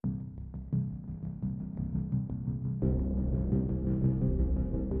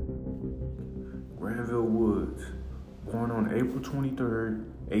Granville Woods, born on April 23,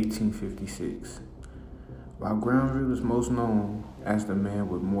 1856. While Granville is most known as the man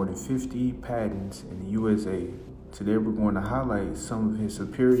with more than 50 patents in the USA, today we're going to highlight some of his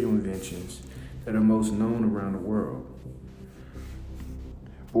superior inventions that are most known around the world.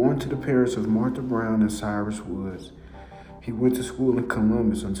 Born to the parents of Martha Brown and Cyrus Woods, he went to school in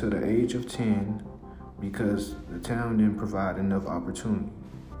Columbus until the age of 10 because the town didn't provide enough opportunity.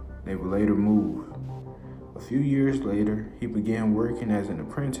 They would later move. A few years later, he began working as an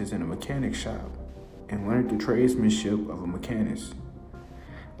apprentice in a mechanic shop and learned the tradesmanship of a mechanist.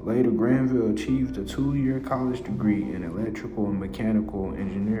 Later, Granville achieved a 2-year college degree in electrical and mechanical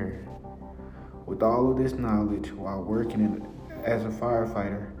engineering. With all of this knowledge, while working as a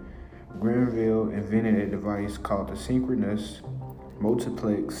firefighter, Granville invented a device called the synchronous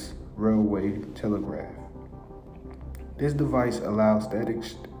multiplex railway telegraph. This device allows static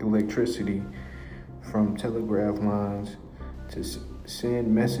electricity from telegraph lines to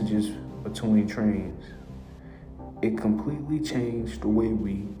send messages between trains. It completely changed the way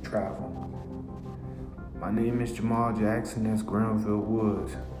we travel. My name is Jamal Jackson. That's Granville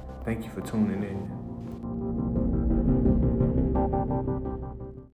Woods. Thank you for tuning in.